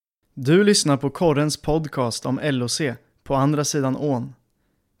Du lyssnar på Korrens podcast om LOC på andra sidan ån.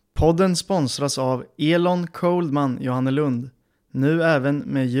 Podden sponsras av Elon Coldman Johannelund, nu även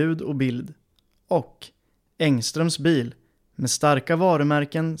med ljud och bild. Och Engströms bil med starka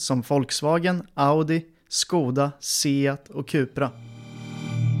varumärken som Volkswagen, Audi, Skoda, Seat och Cupra.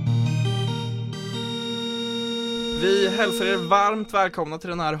 Vi hälsar er varmt välkomna till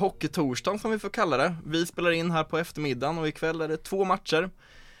den här hockeytorsdagen som vi får kalla det. Vi spelar in här på eftermiddagen och ikväll är det 2 matcher.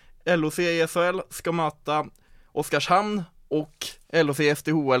 LOC i SHL ska möta Oskarshamn och LOC i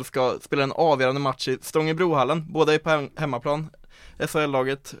SDHL ska spela en avgörande match i Stångebrohallen. Båda är på hemmaplan.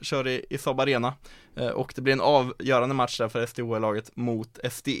 SHL-laget kör i Saab Arena och det blir en avgörande match där för SDHL-laget mot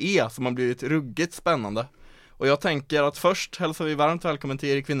SDE som har blivit ruggigt spännande. Och jag tänker att först hälsar vi varmt välkommen till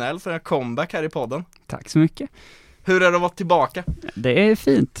Erik Vinell för en comeback här i podden. Tack så mycket. Hur är det att vara tillbaka? Det är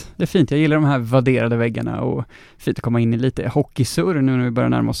fint. Det är fint. Jag gillar de här vadderade väggarna och fint att komma in i lite hockeysurr nu när vi börjar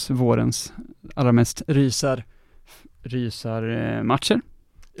närma oss vårens allra mest rysarmatcher.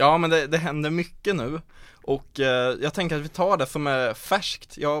 Ja, men det händer mycket nu. Och jag tänker att vi tar det som är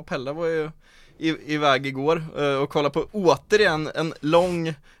färskt. Jag och Pelle var ju iväg igår och kollade på återigen en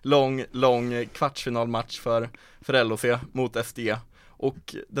lång kvartsfinalmatch för LOC mot SD.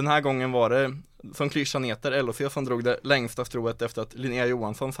 Och den här gången var det, som klyschan heter, LOC som drog det längsta strået efter att Linnea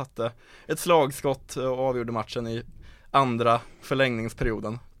Johansson satte ett slagskott och avgjorde matchen i andra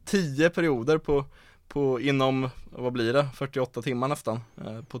förlängningsperioden. 10 perioder på inom, vad blir det, 48 timmar nästan,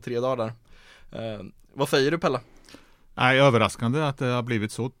 på 3 dagar där. Vad säger du, Pelle? Nej, överraskande att det har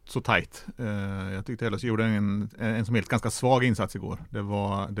blivit så tajt. Jag tyckte LOC gjorde en som helt ganska svag insats igår.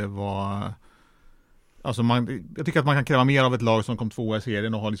 Det var alltså jag tycker att man kan kräva mer av ett lag som kom 2 i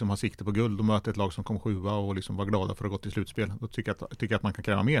serien och har sikte på guld och möter ett lag som kom 7 och var glada för att gå till slutspel. Då tycker jag att man kan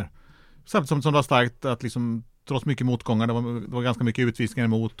kräva mer. Samtidigt som det var starkt att trots mycket motgångar, det var ganska mycket utvisningar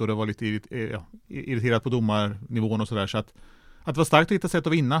emot och det var lite irriterat på domarnivån och sådär. Så att det var starkt att hitta sätt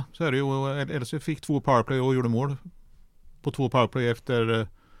att vinna, så är det ju. LOC fick 2 powerplay och gjorde mål på 2 powerplay efter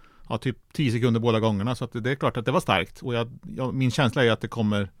typ 10 sekunder båda gångerna. Så att det är klart att det var starkt. Och min känsla är att det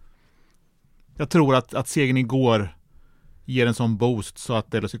kommer. Jag tror att segern igår ger en sån boost så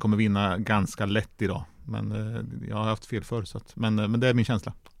att LOC kommer vinna ganska lätt idag. Men jag har haft fel förr. Men det är min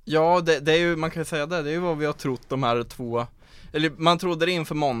känsla. Ja, det är ju, man kan säga det är ju vad vi har trott de här 2. Eller man trodde det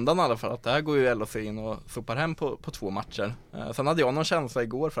inför måndagen i alla fall, att det här går ju LOC in och sopar hem på 2 matcher. Sen hade jag någon känsla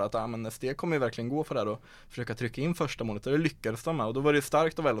igår för att men SD kommer ju verkligen gå för det och försöka trycka in första målet. Och det lyckades de med. Och då var det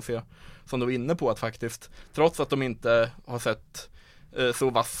starkt av LOC som då var inne på att faktiskt, trots att de inte har sett så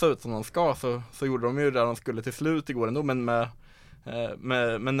vassa ut som de ska, så gjorde de ju det de skulle till slut igår ändå, men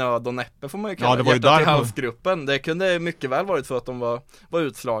med nöd och näppe får man ju kalla hjärtat till halsgruppen. Det kunde mycket väl varit så att de var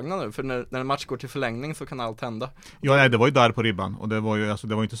utslagna nu, för när en match går till förlängning så kan allt hända. Ja, nej, det var ju där på ribban och det var ju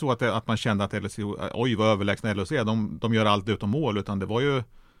det var inte så att man kände att LOC, oj vad överlägsna LOC, de gör allt utom mål, utan det var ju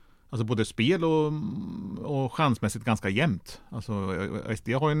både spel och chansmässigt ganska jämnt. Alltså SD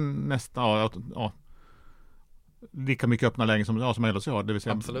har ju nästan lika mycket öppna lägen som LOC har, det vill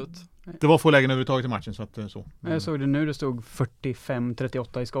säga. Absolut. Det var få lägen överhuvudtaget i matchen, så att så. Jag såg det nu, det stod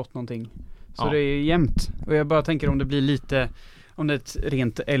 45-38 i skott någonting. Så det är jämnt. Och jag bara tänker om det blir lite, om det är ett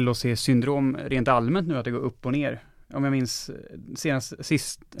rent LOC-syndrom rent allmänt nu, att det går upp och ner. Om jag minns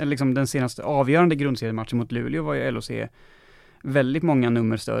den senaste avgörande grundseriematchen mot Luleå var ju LOC väldigt många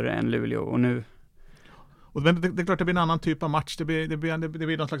nummer större än Luleå, och nu. Och det är klart det blir en annan typ av match. Det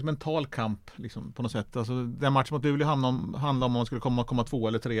blir någon slags mental kamp på något sätt. Alltså, den matchen mot Luleå handlar om man skulle komma 2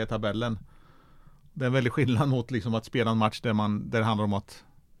 eller 3 i tabellen. Det är en väldig skillnad mot att spela en match där det handlar om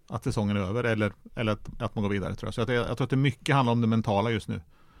att säsongen är över eller att man går vidare, tror jag. Så jag tror att det mycket handlar om det mentala just nu.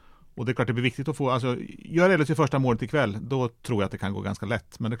 Och det är klart det blir viktigt att få, gör LOC första målet ikväll, då tror jag att det kan gå ganska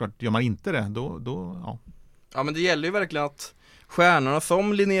lätt. Men det är klart, gör man inte det, då. Ja, men det gäller ju verkligen att stjärnorna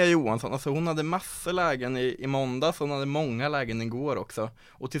som Linnea Johansson, alltså hon hade massor lägen i måndags, hon hade många lägen igår också.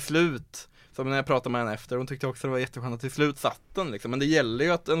 Och till slut, som när jag pratade med henne efter, hon tyckte också det var jätteskönt att till slut satt den Men det gäller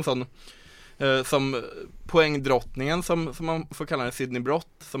ju att en sån som poängdrottningen, som man får kalla det, Sydney Brott,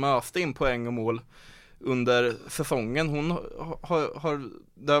 som öste in poäng och mål under säsongen. Hon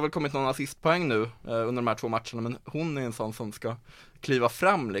det har väl kommit någon assistpoäng nu under de här 2 matcherna, men hon är en sån som ska kliva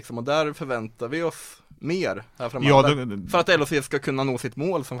fram och där förväntar vi oss mer här framöver, för att LOC ska kunna nå sitt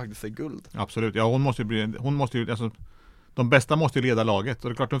mål som faktiskt är guld. Absolut, ja, hon måste ju de bästa måste ju leda laget, och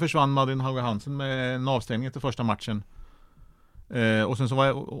det är klart, nu försvann Madeleine Hauge Hansen med en avstängning till första matchen. Och sen så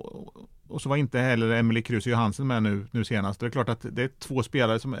var inte heller Emily Kruse Johansen med nu senast. Det är klart att det är 2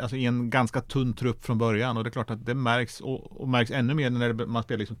 spelare som i en ganska tunn trupp från början, och det är klart att det märks och märks ännu mer när man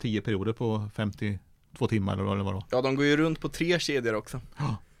spelar 10 perioder på 52 timmar eller vad det var. Ja, de går ju runt på 3 kedjor också.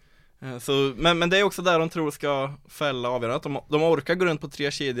 Men det är också där de tror ska fälla avgörandet. De orkar gå runt på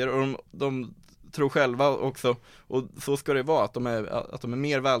 3 kedjor och de tror själva också, och så ska det vara, att de är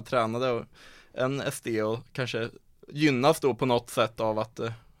mer vältränade än SD och kanske gynnas då på något sätt av att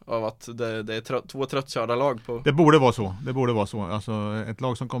det är 2 tröttkörda lag på. Det borde vara så. Alltså ett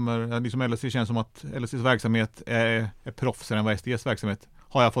lag som kommer, liksom LSC, känns som att LSCs verksamhet är proffsare än vad SDs verksamhet,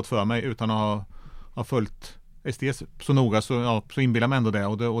 har jag fått för mig utan att ha följt SDs så noga, så inbillar mig ändå det,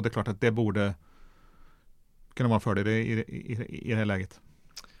 och det är klart att det borde kunna vara en fördel i det här läget.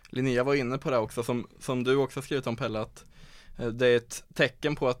 Linnea var inne på det också, som du också skrivit om, Pelle, att det är ett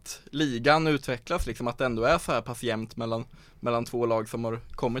tecken på att ligan utvecklas, liksom, att det ändå är så här pass jämnt mellan 2 lag som har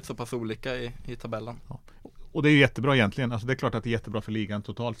kommit så pass olika i tabellen. Ja. Och det är ju jättebra egentligen. Alltså det är klart att det är jättebra för ligan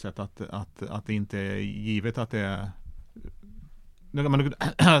totalt sett att det inte är givet att det är...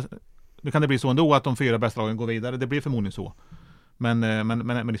 Nu kan det bli så ändå att de 4 bästa lagen går vidare. Det blir förmodligen så.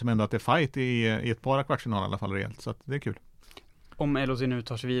 Men liksom ändå att det är fight i ett par kvartsfinal i alla fall rejält. Så att det är kul. Om LOC nu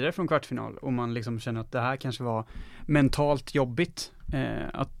tar sig vidare från kvartsfinal och man liksom känner att det här kanske var mentalt jobbigt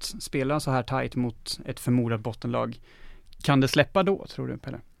att spela så här tajt mot ett förmodat bottenlag, kan det släppa då, tror du,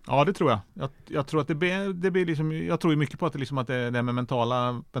 Pelle? Ja, det tror jag. Jag tror att det blir liksom, jag tror mycket på att det med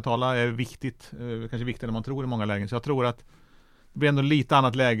mentala är viktigt, kanske viktigare än man tror i många lägen. Så jag tror att det blir ändå lite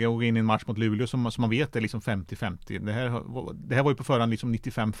annat läge att gå in i en match mot Luleå som man vet är liksom 50-50. Det här var ju på förhand liksom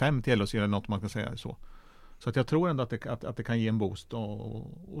 95-5 till LHC eller något man kan säga så. Så att jag tror ändå att det kan ge en boost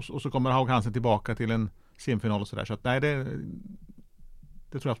och så kommer Haug Hansen tillbaka till en semifinal och sådär. Så att nej, det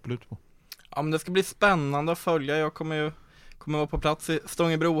tror jag absolut på. Ja, men det ska bli spännande att följa. Jag kommer vara på plats i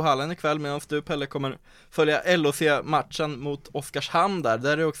Stångebrohallen ikväll, medan du, Pelle, kommer följa LHC-matchen mot Oskarshamn där.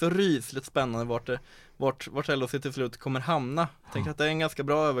 Där är det också rysligt spännande vart LHC till slut kommer hamna. Jag tänker att det är en ganska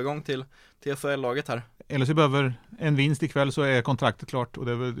bra övergång till SHL-laget här. LHC behöver en vinst ikväll, så är kontraktet klart, och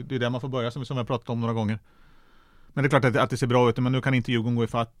det är där man får börja, som jag pratat om några gånger. Men det är klart att det ser bra ut, men nu kan inte Djurgården gå i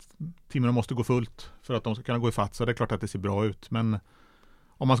fatt. Timrå måste gå fullt för att de ska kunna gå i fatt, så det är klart att det ser bra ut. Men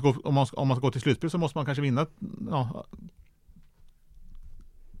om man ska gå till slutspel så måste man kanske vinna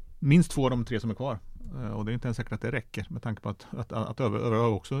minst 2 av de 3 som är kvar. Och det är inte ens säkert att det räcker med tanke på att övriga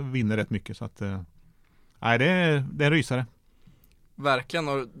också vinner rätt mycket. Så att, nej, det är en rysare. Verkligen,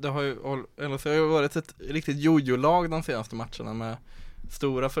 och det har ju varit ett riktigt jojo-lag de senaste matcherna med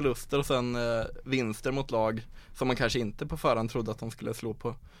stora förluster och sen vinster mot lag som man kanske inte på förhand trodde att de skulle slå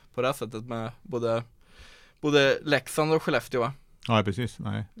på det här sättet, med både Leksand och Skellefteå, va? Ja, precis.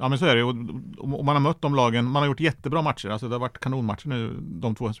 Nej. Ja, men så är det. Och man har mött de lagen, man har gjort jättebra matcher. Alltså det har varit kanonmatcher nu,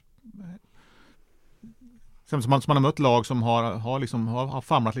 de 2. Sen som man har mött lag som har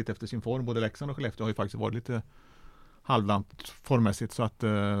famlat lite efter sin form. Både Leksand och Skellefteå har ju faktiskt varit lite halvdant formmässigt. Så att,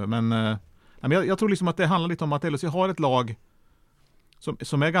 men jag tror liksom att det handlar lite om att LHC har ett lag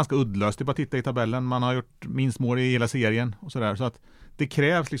som är ganska uddlöst. Det är bara att titta i tabellen. Man har gjort minst mål i hela serien och sådär. Så att det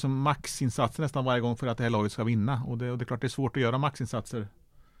krävs liksom maxinsatser nästan varje gång för att det här laget ska vinna. Och det är klart det är svårt att göra maxinsatser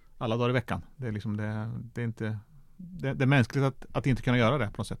alla dagar i veckan. Det är liksom det är mänskligt att inte kunna göra det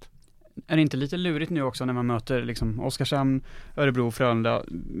på något sätt. Är det inte lite lurigt nu också när man möter liksom Oskarshamn, Örebro, Frölunda?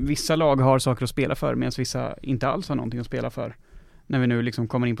 Vissa lag har saker att spela för, medan vissa inte alls har någonting att spela för. När vi nu liksom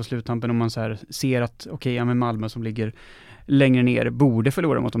kommer in på sluttampen och man så här ser att men Malmö som ligger längre ner borde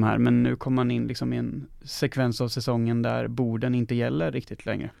förlora mot de här, men nu kommer man in liksom i en sekvens av säsongen där borden inte gäller riktigt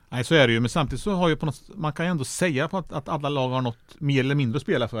längre. Nej, så är det ju, men samtidigt så har ju man kan ju ändå säga på att alla lag har något mer eller mindre att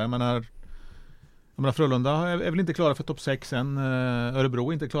spela för. Jag menar Frölunda är väl inte klara för topp 6 än, Örebro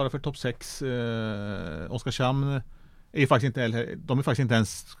är inte klara för topp 6, Oskarshamn är faktiskt inte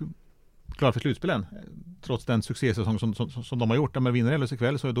ens klara för slutspel än, trots den succésäsong som de har gjort. Där man vinner LHC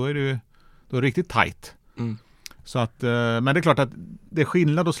ikväll, så då är det riktigt tajt. Mm. Så att, men det är klart att det är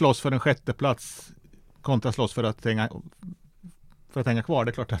skillnad att slåss för en 6:e plats kontra slåss för att hänga kvar.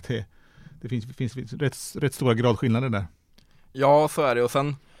 Det är klart att det finns rätt stora gradskillnader där. Ja, så är det. Och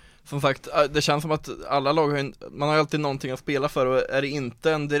sen, som sagt, det känns som att alla lag man har alltid någonting att spela för, och är det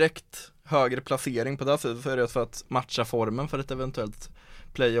inte en direkt högre placering på det sättet, så är det för att matcha formen för ett eventuellt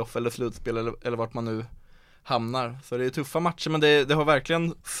playoff eller slutspel eller vart man nu hamnar. Så det är tuffa matcher, men det har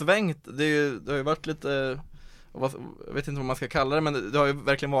verkligen svängt. Det har ju varit lite, jag vet inte vad man ska kalla det, men det har ju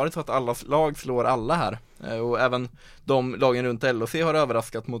verkligen varit så att alla lag slår alla här. Och även de lagen runt LHC har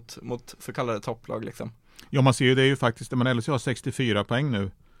överraskat mot så kallade topplag liksom. Ja, man ser ju det är ju faktiskt, men LHC har 64 poäng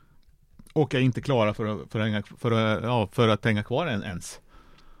nu och är inte klara för att hänga kvar ens.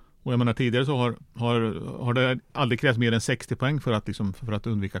 Och jag menar, tidigare så har det aldrig krävts mer än 60 poäng för att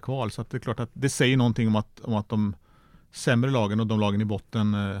undvika kval. Så att det är klart att det säger någonting om att de sämre lagen och de lagen i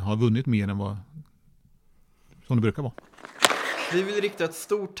botten har vunnit mer än vad som det brukar vara. Vi vill rikta ett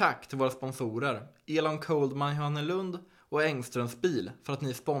stort tack till våra sponsorer Elon Coldman Johannelund och Engströms bil för att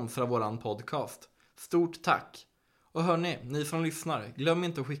ni sponsrar våran podcast. Stort tack! Och hörni, ni som lyssnar, glöm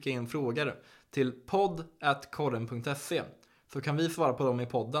inte att skicka in frågor till podd@korren.se så kan vi svara på dem i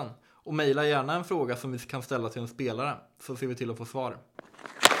podden. Och mejla gärna en fråga som vi kan ställa till en spelare så ser vi till att få svar.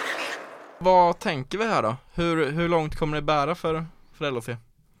 Vad tänker vi här då? Hur långt kommer det bära för LHC?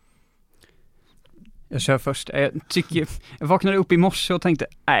 Jag kör först. Jag vaknade upp i morse och tänkte,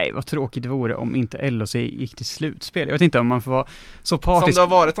 nej vad tråkigt det vore om inte LHC gick till slutspel. Jag vet inte om man får vara så partisk. Som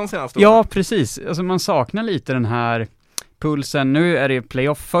det har varit de senaste åren. Ja, precis. Alltså man saknar lite den här pulsen. Nu är det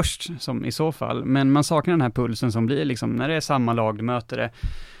playoff först som i så fall, men man saknar den här pulsen som blir liksom när det är samma lag du möter det.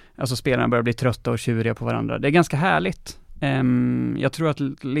 Alltså spelarna börjar bli trötta och tjuriga på varandra. Det är ganska härligt. Jag tror att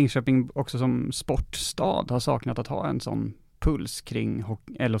Linköping också som sportstad har saknat att ha en sån puls kring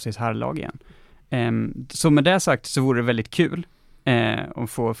LHCs herrlag igen. Så med det sagt så vore det väldigt kul att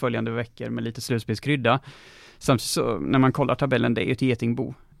få följande veckor med lite slutspelskrydda. Samtidigt så när man kollar tabellen, det är ju ett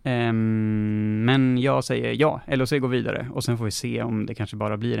getingbo. Men jag säger ja, LHC går vidare och sen får vi se om det kanske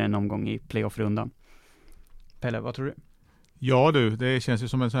bara blir en omgång i playoff-rundan. Pelle, vad tror du? Ja du, det känns ju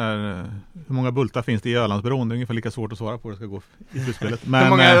som en så här, hur många bultar finns det i Ölandsbron? Det är ungefär lika svårt att svara på det ska gå i slutspelet. Hur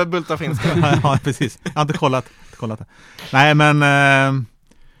många bultar finns det? Ja, precis. Jag har inte kollat det. Nej, men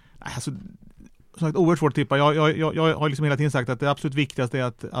alltså, som sagt, oerhört svårt att tippa. Jag har liksom hela tiden sagt att det absolut viktigaste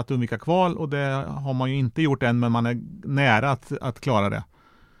är att undvika kval och det har man ju inte gjort än, men man är nära att klara det.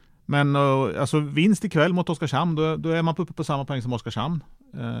 Men alltså vinst ikväll mot Oskarshamn, då är man uppe på samma poäng som Oskarshamn.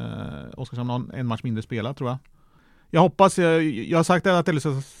 Oskarshamn har en match mindre spelad tror jag. Jag hoppas, jag har sagt att LHC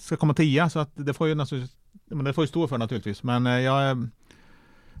ska komma 10 så att det får ju stå för naturligtvis. Men jag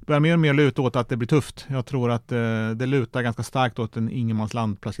börjar mer och mer luta åt att det blir tufft. Jag tror att det lutar ganska starkt åt en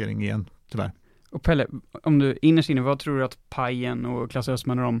ingenmanslandplacering igen, tyvärr. Och Pelle, om du innerst inne, vad tror du att Pajen och Klasse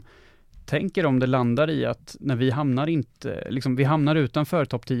Östman och de tänker om det landar i att när vi hamnar utanför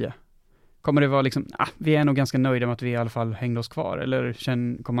topp 10? Kommer det vara liksom, vi är nog ganska nöjda med att vi i alla fall hängde oss kvar? Eller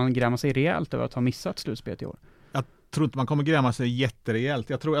kommer man gräma sig rejält över att ha missat slutspelet i år? Jag tror inte man kommer gräma sig jätterejält.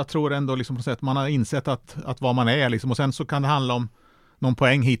 Jag tror ändå liksom på sätt man har insett att vad man är liksom. Och sen så kan det handla om någon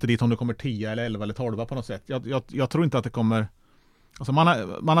poäng hit och dit om det kommer 10 eller 11 eller 12 på något sätt. Jag tror inte att det kommer. Alltså man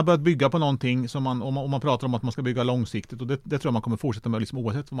har börjat bygga på någonting som om man pratar om att man ska bygga långsiktigt och det tror jag man kommer fortsätta med liksom,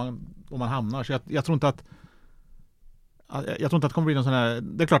 oavsett var man hamnar. Så jag tror inte att det kommer bli någon sån här.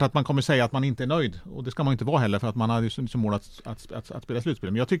 Det är klart att man kommer säga att man inte är nöjd och det ska man inte vara heller för att man har ju som mål att spela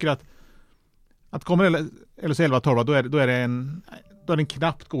slutspel. Men jag tycker att kommer LHC 11-12 då är det en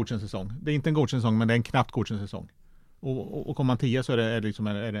knappt godkänd säsong. Det är inte en godkänd säsong men det är en knappt godkänd säsong. Och kommer man 10 så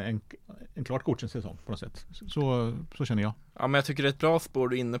är det en klart godkänd säsong på något sätt. Så känner jag. Ja, men jag tycker det är ett bra spår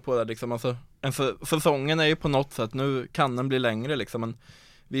du är inne på där liksom. Alltså, säsongen är ju på något sätt, nu kan den bli längre liksom, men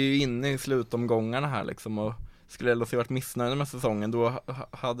vi är ju inne i slutomgångarna här liksom, och skulle LHC varit missnöjda med säsongen då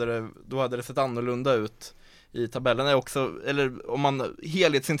hade det sett annorlunda ut i tabellen är också, eller om man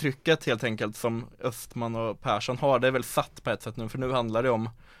helhetsintrycket helt enkelt som Östman och Persson har, det är väl satt på ett sätt nu, för nu handlar det om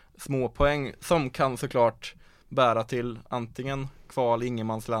små poäng som kan såklart bära till antingen kval,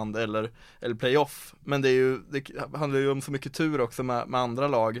 ingenmansland eller playoff, men det handlar ju om så mycket tur också med andra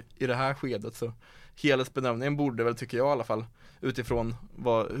lag i det här skedet, så helhetsbedömningen borde väl, tycker jag i alla fall, utifrån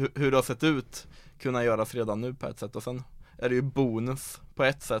hur det har sett ut, kunna göras redan nu på ett sätt, och sen är det ju bonus på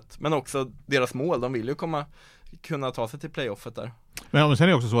ett sätt, men också deras mål, de vill ju kunna ta sig till playoffet där. Men sen är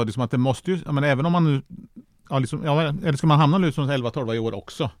det också så liksom att det måste ju, men även om man nu eller ska man hamna nu som 11-12 i år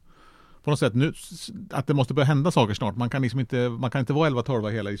också på något sätt nu, att det måste börja hända saker snart. Man kan inte vara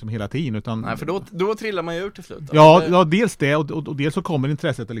 11-12 hela tiden utan. Nej, för då trillar man ju ur till slut. Ja, dels det och dels så kommer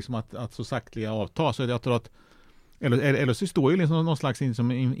intresset liksom att så saktliga avta, så jag tror att eller så står ju liksom någon slags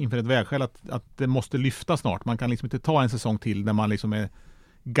inför ett vägskäl att det måste lyfta snart. Man kan liksom inte ta en säsong till när man liksom är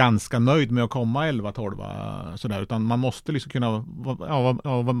ganska nöjd med att komma 11-12 sådär, utan man måste liksom kunna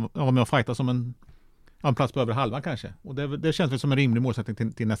vara med och fighta som en plats på över halva kanske. Och det känns väl som en rimlig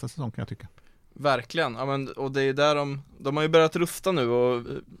målsättning till nästa säsong, kan jag tycka. Verkligen, ja, men, och det är där de har ju börjat rusta nu och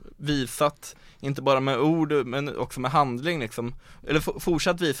visat, inte bara med ord men också med handling liksom, eller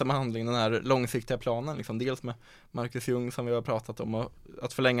fortsatt visa med handling den här långsiktiga planen liksom, dels med Marcus Ljung som vi har pratat om, och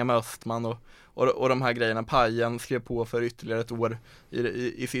att förlänga med Östman och de här grejerna. Pajen skrev på för ytterligare ett år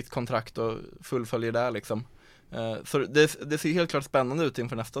i sitt kontrakt och fullföljer där liksom. Så det ser helt klart spännande ut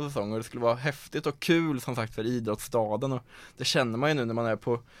inför nästa säsong, och det skulle vara häftigt och kul som sagt för idrottsstaden, och det känner man ju nu när man är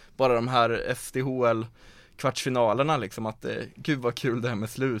på bara de här SDHL kvartsfinalerna liksom, att gud vad kul det här med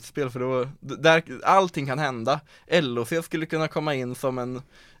slutspel, för då där allting kan hända. LHC skulle kunna komma in som en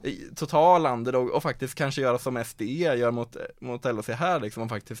total underdog och faktiskt kanske göra som SDE gör mot LHC här liksom, och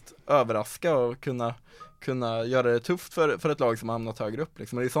faktiskt överraska och kunna göra det tufft för ett lag som har hamnat högre upp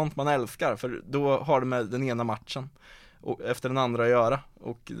liksom. Och det är sånt man älskar, för då har det med den ena matchen och efter den andra att göra,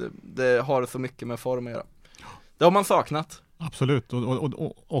 och det har så mycket med form att göra. Det har man saknat. Absolut,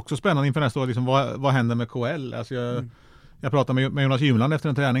 och också spännande inför nästa år, liksom, vad händer med KL? Alltså jag pratade med Jonas Juland efter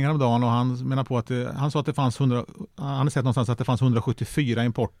en träning häromdagen, och han menar på att han sa att det fanns han hade sett någonstans att det fanns 174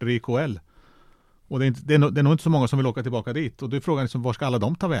 importer i KL. Och det är nog inte så många som vill åka tillbaka dit. Och då är frågan liksom, var ska alla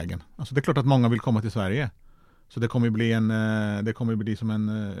de ta vägen? Alltså det är klart att många vill komma till Sverige. Så det kommer bli som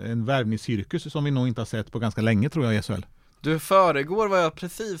en värvningscirkus som vi nog inte har sett på ganska länge, tror jag, i SHL. Du föregår vad jag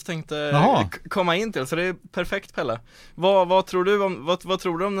precis tänkte komma in till, så det är perfekt, Pelle. Vad tror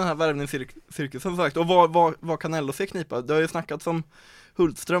du om den här värvningscirkusen sagt? Och vad kan LHC knipa? Det har ju snackats om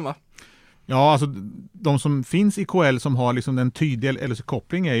Hultström, va? Ja, alltså de som finns i KL som har liksom en tydlig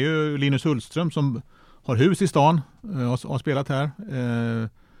LHC-koppling är ju Linus Hultström, som har hus i stan och har spelat här.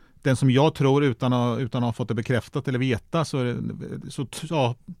 Den som jag tror, utan att ha fått det bekräftat eller veta, så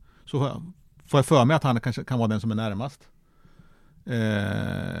får jag för mig att han kanske kan vara den som är närmast.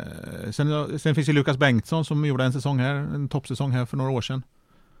 Sen finns ju Lukas Bengtsson som gjorde en toppsäsong här för några år sedan,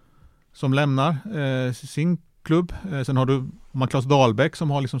 som lämnar sin klubb. Sen har du Claes Dahlbäck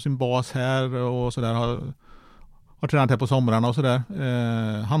som har liksom sin bas här och sådär, har tränat här på somrarna och sådär.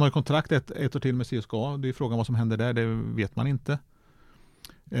 Han har ju kontrakt ett år till med CSKA. Det är frågan vad som händer där, det vet man inte.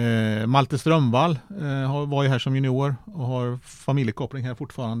 Malte Strömvall var ju här som junior och har familjekoppling här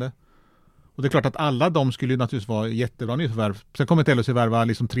fortfarande. Och det är klart att alla de skulle ju naturligtvis vara jättebra nyförvärv. Sen kommer inte LHC värva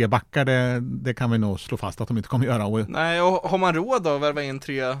liksom 3 backar, det kan vi nog slå fast att de inte kommer göra. Nej, och har man råd att värva in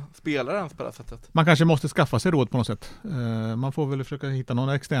 3 spelare ens på det sättet? Man kanske måste skaffa sig råd på något sätt. Man får väl försöka hitta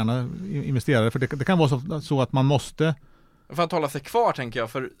några externa investerare, för det kan vara så att man måste. För att hålla sig kvar, tänker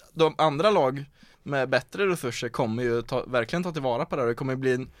jag, för de andra lag med bättre resurser kommer ju verkligen ta tillvara på det. Det kommer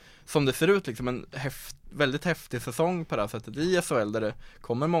bli, som det ser ut, liksom en väldigt häftig säsong på det här sättet i SHL, där det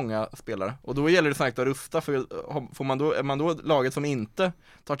kommer många spelare. Och då gäller det sagt att rusta, för är man då laget som inte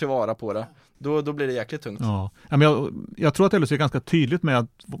tar tillvara på det, då blir det jäkligt tungt. Ja, men jag tror att LHC är ganska tydligt med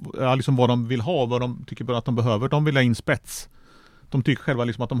liksom vad de vill ha, vad de tycker att de behöver. De vill ha in spets. De tycker själva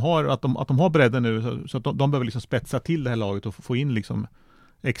liksom att de har bredden nu, så att de behöver liksom spetsa till det här laget och få in liksom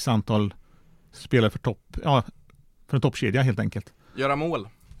x antal spelare för en toppkedja helt enkelt. Göra mål.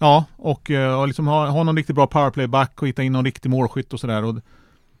 Ja, och liksom ha någon riktigt bra powerplayback och hitta in någon riktig målskytt och sådär. Och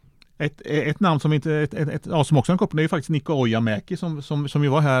ett namn som som också har en koppling är ju faktiskt Niko Ojamäki som ju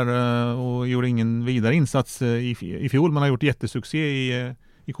var här och gjorde ingen vidare insats i fjol, men har gjort jättesuccé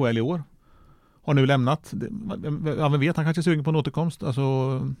i KL i år. Har nu lämnat. Vem vet, han kanske är sugen på en återkomst. Alltså,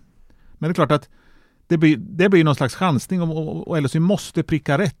 men det är klart att det blir någon slags chansning, och LHC måste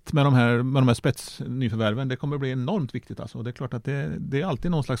pricka rätt med de här spetsnyförvärven. Det kommer bli enormt viktigt alltså. Och det är klart att det är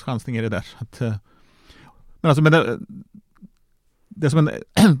alltid någon slags chansning i det där. Det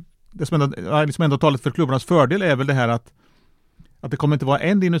som ändå talat för klubbarnas fördel är väl det här att det kommer inte vara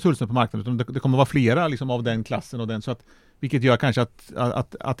en Linus Hultström på marknaden, utan det kommer vara flera liksom av den klassen och den, så att, vilket gör kanske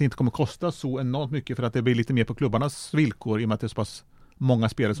att det inte kommer kosta så enormt mycket, för att det blir lite mer på klubbarnas villkor i och med att det är så pass många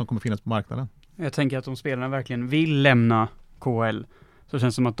spelare som kommer finnas på marknaden. Jag tänker att om spelarna verkligen vill lämna KL, så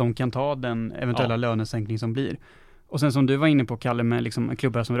känns det som att de kan ta den eventuella lönesänkning som blir. Och sen som du var inne på, Kalle, med liksom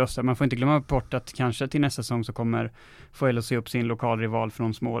klubbar som röstar, man får inte glömma bort att kanske till nästa säsong så kommer få LHC upp sin lokalrival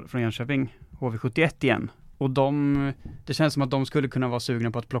från Jönköping, HV71 igen. Och det känns som att de skulle kunna vara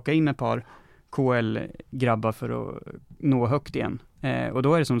sugna på att plocka in ett par KL-grabbar för att nå högt igen. Och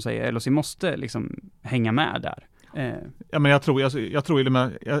då är det som du säger, LHC måste liksom hänga med där. Ja, men jag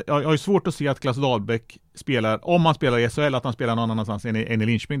har ju svårt att se att Claes Dahlbäck spelar, om han spelar i SHL, att han spelar någon annanstans än i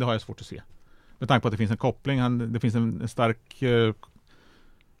Linköping. Det har jag svårt att se. Med tanke på att det finns en koppling, det finns en stark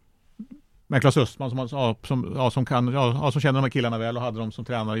med Claes Östman som känner de här killarna väl och hade dem som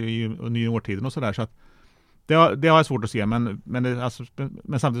tränare i juniortiden och sådär, så att det har jag svårt att se, men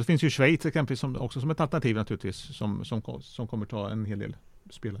samtidigt finns ju Schweiz exempelvis som ett alternativ naturligtvis, som kommer ta en hel del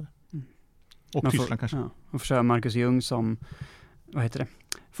spelare. Och Tyskland kanske. Ja, och försöka Marcus Ljung som,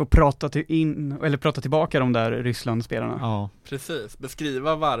 får prata tillbaka de där Ryssland-spelarna. Ja. Precis,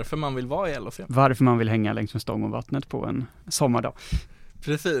 beskriva varför man vill vara i LHC. Varför man vill hänga längs med stång och vattnet på en sommardag.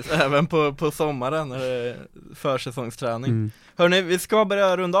 Precis, även på sommaren när det är försäsongsträning. Hörrni, vi ska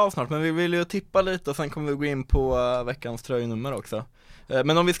börja runda av snart, men vi vill ju tippa lite och sen kommer vi gå in på veckans tröjnummer också.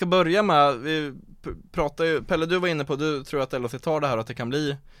 Men om vi ska börja med, vi pratar ju, Pelle, du var inne på, du tror att LHC tar det här och att det kan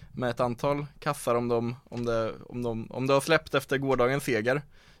bli med ett antal kassar om det har släppt efter gårdagens seger.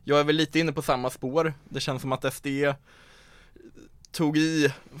 Jag är väl lite inne på samma spår. Det känns som att SD tog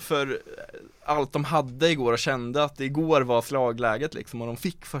i för allt de hade igår och kände att igår var slagläget liksom, och de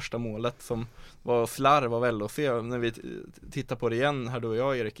fick första målet som var slarv av LHC. När vi tittar på det igen här, du och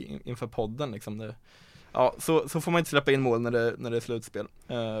jag, Erik, inför podden liksom, så får man inte släppa in mål när det är slutspel.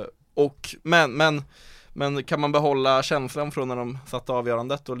 Men kan man behålla känslan från när de satte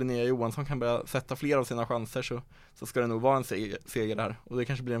avgörandet och Linnea Johansson kan börja sätta fler av sina chanser, så ska det nog vara en seger där. Och det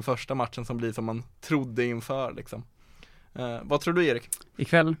kanske blir den första matchen som blir som man trodde inför liksom. Vad tror du, Erik?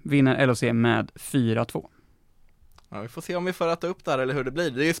 Ikväll vinner LHC med 4-2. Ja, vi får se om vi får äta upp där eller hur det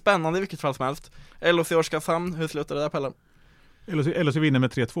blir. Det är spännande i vilket fall som helst. LHC Oskarshamn, hur slutar det där, Pelle? LHC vinner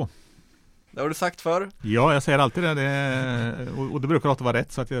med 3-2. Det har du sagt förr. Ja, jag säger alltid det, och det brukar ofta vara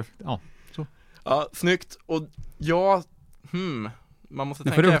rätt, så att så. Ja, snyggt. Och man måste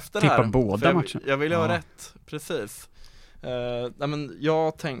Nu tänka får du efter här. tippa båda matcherna. Jag vill ha rätt, precis. Men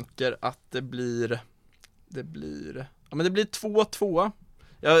jag tänker att det blir 2-2.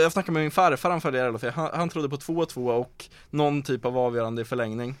 Jag snackade med min farfar, han följer LHC. Han trodde på 2-2 och någon typ av avgörande i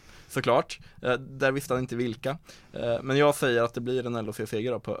förlängning, såklart. Där visste han inte vilka. Men jag säger att det blir en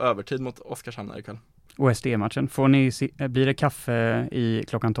LHC-seger på övertid mot Oskarshamn ikväll. Och SD-matchen, blir det kaffe i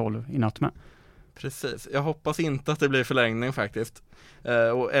klockan 12 i natt med? Precis, jag hoppas inte att det blir förlängning faktiskt.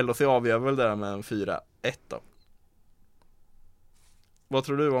 Och LHC avgör väl där med en 4-1 då. Vad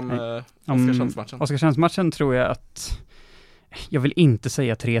tror du om Oskarshamnsmatchen? Oskarshamnsmatchen tror jag att, jag vill inte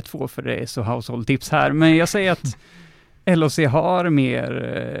säga 3-2 för det är så household tips här, men jag säger att LHC har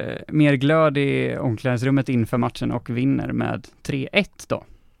mer glöd i omklädningsrummet inför matchen och vinner med 3-1 då.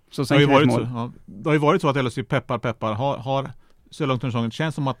 Så det har ju varit så att LHC peppar har så långt under säsongen. Det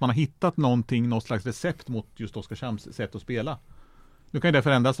känns som att man har hittat något slags recept mot just Oskarshamns sätt att spela. Nu kan ju det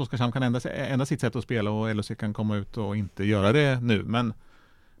förändras, Oskarshamn kan ändra sitt sätt att spela och LHC kan komma ut och inte göra det nu, men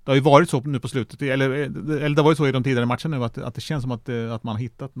det har ju varit så nu på slutet, eller det var ju så i de tidigare matcherna nu att det känns som att man har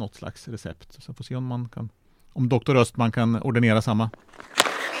hittat något slags recept. Så får se om Dr. Östman kan ordinera samma.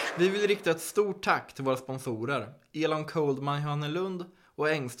 Vi vill rikta ett stort tack till våra sponsorer Elon Coldman, Johannelund och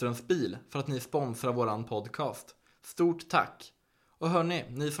Engströms bil för att ni sponsrar våran podcast. Stort tack! Och hörni,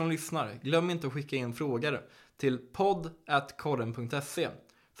 ni som lyssnar, glöm inte att skicka in frågor till podd@korren.se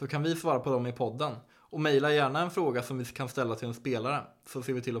så kan vi svara på dem i podden. Och mejla gärna en fråga som vi kan ställa till en spelare, så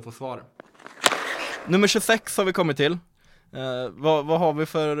ser vi till att få svar. Nummer 26 har vi kommit till. Vad har vi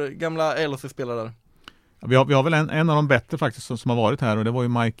för gamla LHC-spelare där? Vi har väl en av de bättre faktiskt som har varit här, och det var ju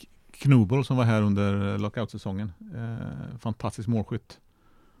Mike Knubel som var här under lockout-säsongen. Fantastisk målskytt.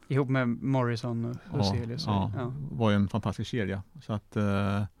 Ihop med Morrison och Huselius. Ja, var ju en fantastisk kedja. Så att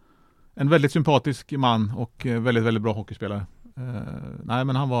en väldigt sympatisk man och väldigt, väldigt bra hockeyspelare. Nej,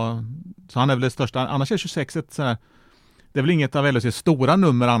 men han är väl det största. Annars är 26 ett sådär, det är väl inget av LHC:s stora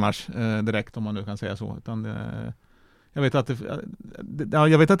nummer annars direkt, om man nu kan säga så. Utan jag vet att det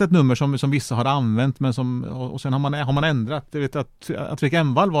är ett nummer som vissa har använt, men och sen har man ändrat. Jag vet att Fredrik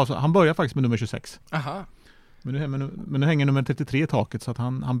Envall han började faktiskt med nummer 26. Aha. Men nu hänger nummer 33 i taket, så att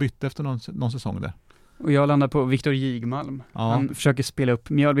han bytte efter någon säsong där. Och jag landar på Viktor Jigmalm. Ja. Han försöker spela upp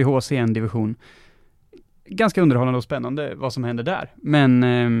Mjölby HC i en division. Ganska underhållande och spännande vad som händer där. Men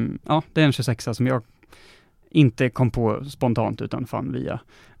det är en 26 som jag inte kom på spontant, utan fann via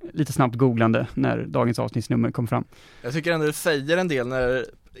lite snabbt googlande när dagens avsnittsnummer kom fram. Jag tycker ändå det säger en del när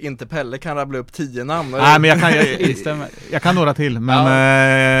inte Pelle kan rabbla upp 10 namn. Nej, men jag kan några till. Men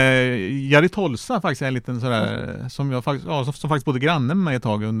Jari Tolsa faktiskt är en liten sådär som faktiskt bodde granne med mig ett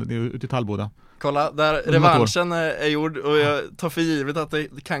tag ute i Tallboda. Kolla, där revanschen är gjord och jag tar för givet att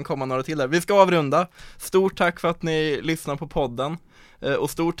det kan komma några till där. Vi ska avrunda. Stort tack för att ni lyssnar på podden. Och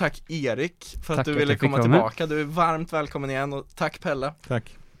stort tack Erik för att du ville komma tillbaka. Du är varmt välkommen igen, och tack Pelle.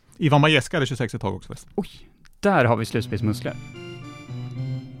 Tack. Ivan Majeska hade 26 ett tag också. Oj, där har vi slutspelsmuskler.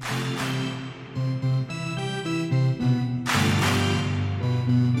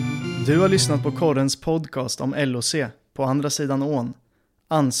 Du har lyssnat på Korrens podcast om LHC på andra sidan ån.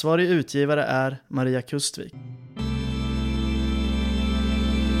 Ansvarig utgivare är Maria Kustvik.